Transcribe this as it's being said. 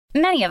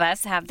Many of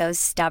us have those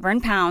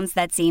stubborn pounds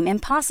that seem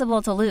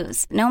impossible to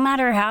lose, no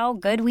matter how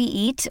good we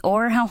eat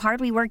or how hard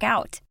we work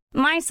out.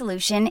 My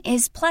solution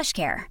is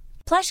PlushCare.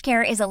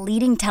 PlushCare is a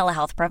leading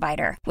telehealth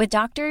provider with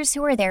doctors who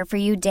are there for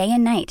you day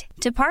and night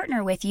to partner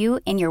with you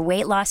in your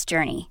weight loss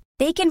journey.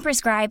 They can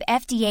prescribe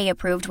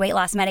FDA-approved weight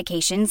loss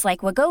medications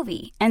like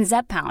Wegovy and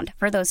Zepbound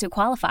for those who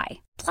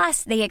qualify.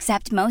 Plus, they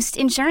accept most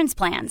insurance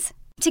plans.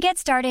 To get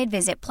started,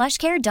 visit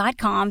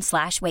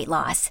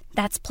plushcare.com/weightloss.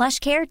 That's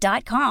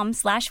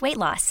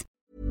plushcare.com/weightloss.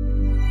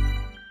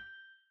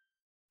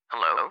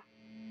 Hello?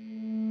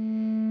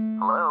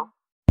 Hello?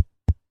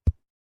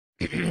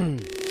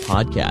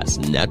 Podcast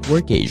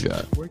Network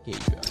Asia.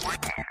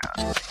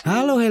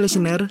 Halo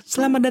listener,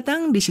 selamat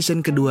datang di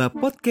season kedua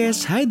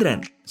Podcast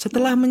Hydran.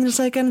 Setelah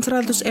menyelesaikan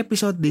 100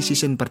 episode di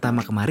season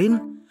pertama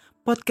kemarin,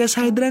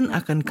 Podcast Hydran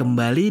akan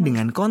kembali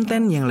dengan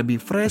konten yang lebih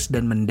fresh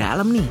dan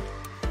mendalam nih.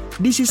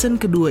 Di season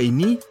kedua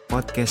ini,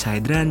 Podcast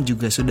Hydran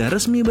juga sudah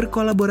resmi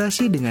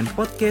berkolaborasi dengan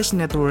Podcast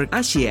Network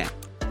Asia.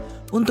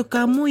 Untuk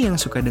kamu yang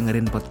suka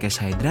dengerin Podcast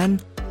Hydran,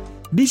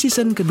 di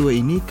season kedua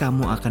ini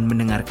kamu akan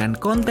mendengarkan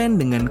konten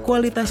dengan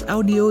kualitas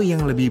audio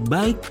yang lebih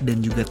baik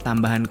dan juga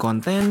tambahan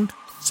konten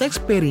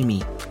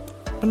Sexperimi.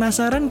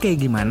 Penasaran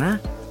kayak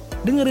gimana?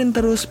 Dengerin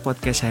terus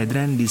Podcast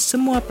Hydran di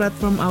semua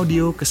platform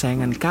audio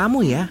kesayangan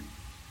kamu ya.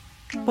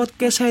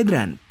 Podcast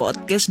Hydran,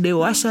 podcast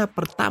dewasa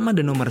pertama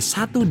dan nomor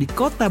 1 di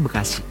kota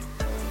Bekasi.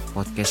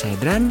 Podcast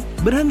Hydran,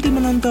 berhenti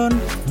menonton,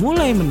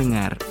 mulai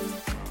mendengar.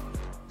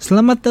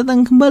 Selamat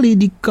datang kembali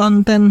di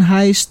konten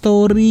High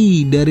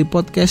Story dari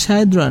Podcast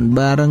Hydran.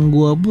 Bareng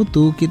gua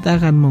Putu, kita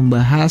akan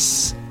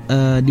membahas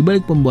di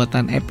balik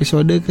pembuatan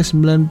episode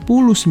ke-99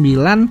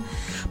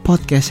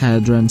 Podcast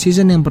Hydran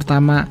season yang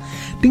pertama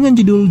dengan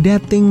judul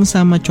Dating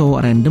sama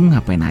Cowok Random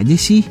Ngapain Aja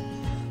Sih?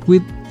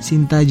 With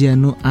Sinta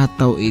Janu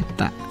atau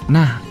Ita.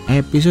 Nah,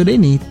 episode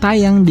ini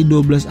tayang di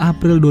 12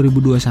 April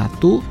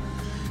 2021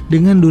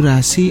 dengan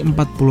durasi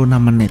 46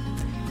 menit.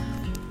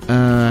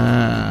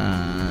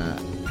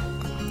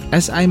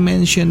 As I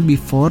mentioned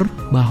before,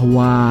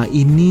 bahwa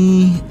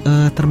ini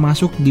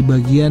termasuk di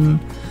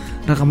bagian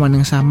rekaman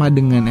yang sama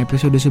dengan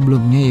episode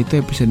sebelumnya, yaitu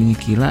episodenya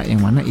Kila,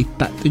 yang mana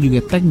Ita itu juga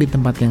tag di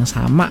tempat yang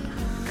sama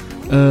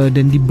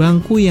dan di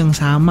bangku yang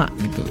sama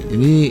gitu.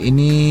 Jadi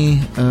ini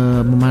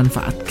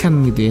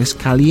memanfaatkan gitu ya,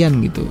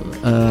 sekalian gitu,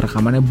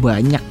 rekamannya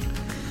banyak.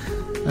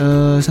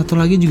 Satu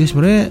lagi juga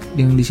sebenarnya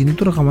yang di sini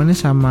tuh rekamannya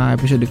sama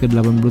episode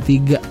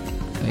ke-83,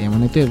 yang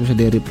mana itu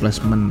episode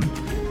replacement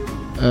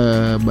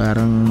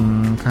bareng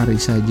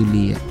Karissa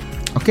Julia.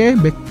 Oke,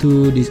 back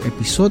to this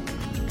episode.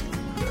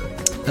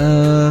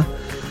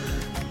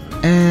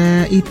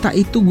 Ita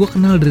itu gue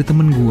kenal dari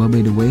temen gue,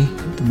 by the way.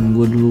 Temen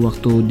gue dulu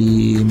waktu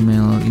di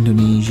Mail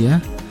Indonesia.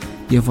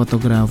 Dia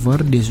fotografer,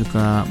 dia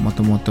suka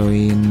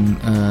moto-motoin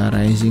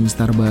rising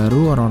star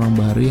baru, orang-orang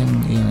baru yang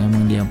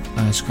emang dia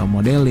suka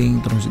modeling,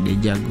 terus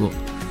dia jago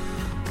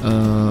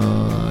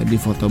di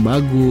foto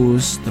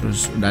bagus,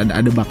 terus udah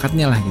ada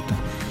bakatnya lah gitu.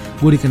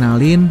 Gue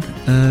dikenalin,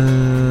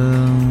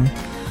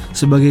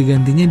 sebagai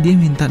gantinya dia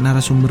minta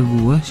narasumber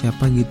gue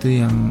siapa gitu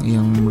yang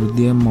menurut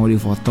dia mau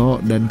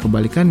difoto, dan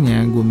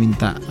kebalikannya gue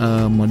minta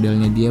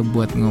modelnya dia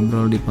buat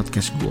ngobrol di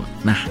podcast gue.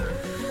 Nah,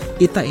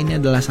 Ita ini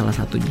adalah salah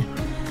satunya.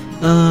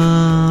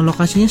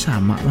 Lokasinya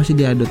sama, masih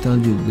di Adotel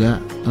juga.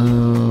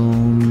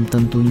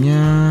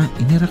 Tentunya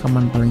ini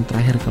rekaman paling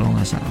terakhir kalau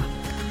nggak salah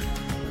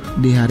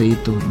di hari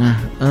itu. Nah,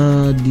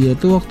 dia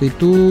tuh waktu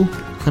itu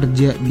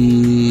kerja di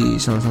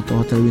salah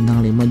satu hotel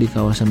bintang 5 di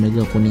kawasan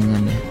Mega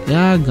Kuningan ya.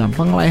 Ya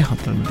gampang lah ya,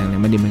 hotel bintang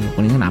 5 di Mega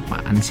Kuningan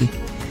apaan sih.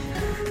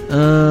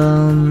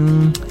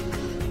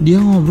 Dia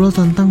ngobrol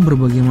tentang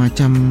berbagai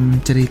macam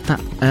cerita,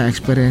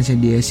 experience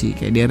dia sih.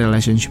 Kayak dia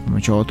relationship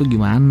sama cowok tuh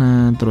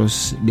gimana.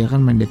 Terus dia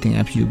kan main dating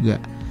apps juga,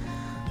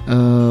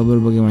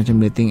 berbagai macam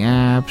dating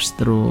apps.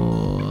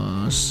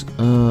 Terus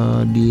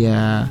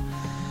dia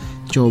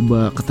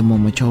coba ketemu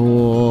sama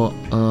cowok,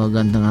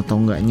 ganteng atau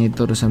enggaknya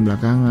itu urusan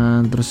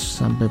belakangan. Terus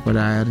sampai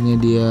pada akhirnya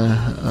dia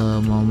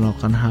mau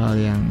melakukan hal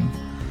yang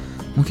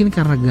mungkin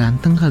karena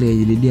ganteng kali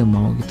ya, jadi dia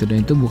mau gitu.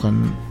 Dan itu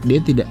bukan,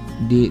 dia tidak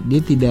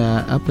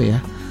apa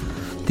ya,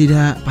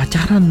 tidak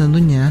pacaran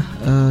tentunya.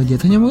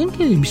 Jatuhnya mungkin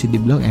kayak bisa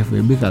dibilang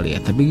FWB kali ya,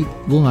 tapi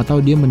gue nggak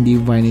tahu dia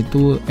mendefine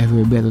itu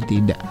FWB atau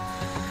tidak.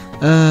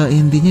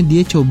 Intinya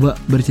dia coba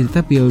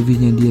bercerita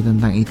POV-nya dia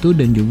tentang itu,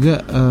 dan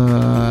juga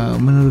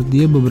menurut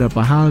dia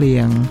beberapa hal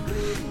yang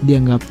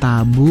dianggap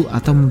tabu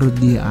atau menurut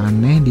dia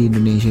aneh di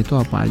Indonesia itu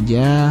apa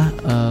aja.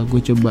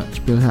 Gue coba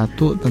spill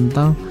satu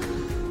tentang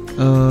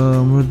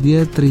menurut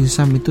dia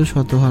threesome itu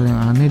suatu hal yang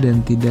aneh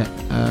dan tidak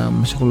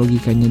masuk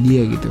logikanya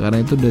dia gitu,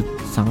 karena itu udah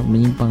sangat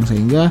menyimpang,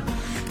 sehingga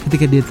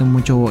ketika dia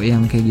temu cowok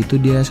yang kayak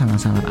gitu dia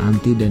sangat-sangat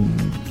anti dan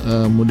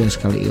mudah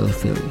sekali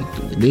ilfeel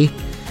gitu. Jadi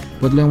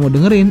buat lo yang mau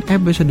dengerin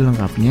episode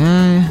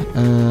lengkapnya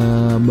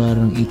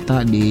bareng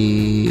Ita di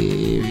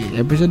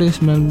episode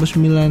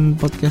 99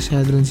 Podcast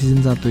Hydran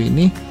season 1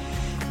 ini,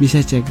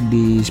 bisa cek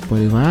di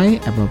Spotify,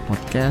 Apple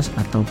Podcast,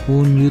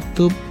 ataupun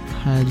YouTube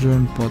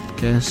Hydran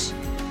Podcast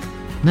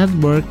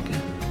Network.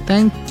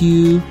 Thank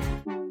you.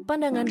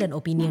 Pandangan dan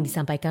opini yang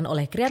disampaikan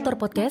oleh kreator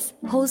podcast,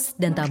 host,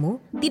 dan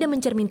tamu tidak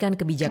mencerminkan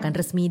kebijakan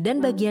resmi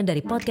dan bagian dari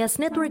Podcast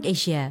Network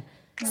Asia.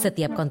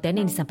 Setiap konten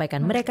yang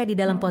disampaikan mereka di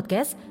dalam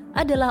podcast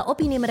adalah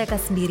opini mereka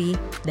sendiri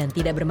dan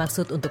tidak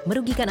bermaksud untuk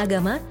merugikan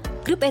agama,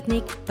 grup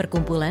etnik,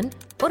 perkumpulan,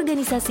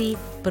 organisasi,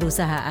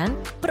 perusahaan,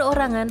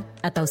 perorangan,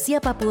 atau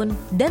siapapun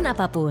dan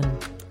apapun.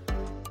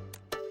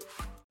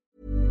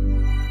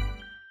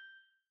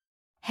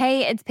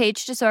 Hey, it's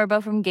Paige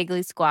DeSorbo from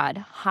Giggly Squad.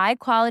 High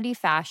quality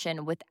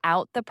fashion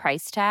without the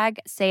price tag.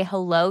 Say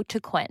hello to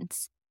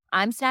Quince.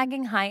 I'm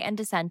snagging high-end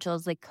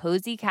essentials like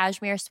cozy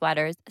cashmere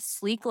sweaters,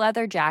 sleek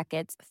leather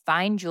jackets,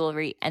 fine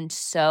jewelry, and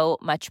so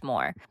much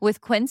more.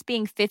 With Quince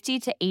being 50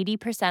 to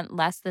 80%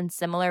 less than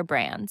similar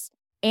brands.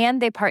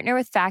 And they partner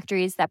with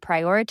factories that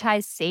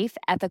prioritize safe,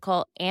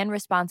 ethical, and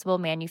responsible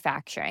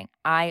manufacturing.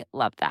 I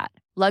love that.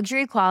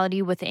 Luxury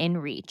quality within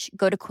reach.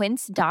 Go to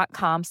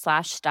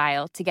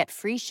quince.com/style to get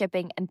free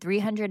shipping and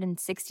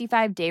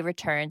 365-day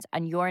returns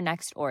on your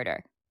next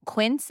order.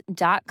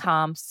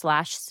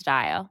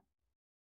 Quince.com/style.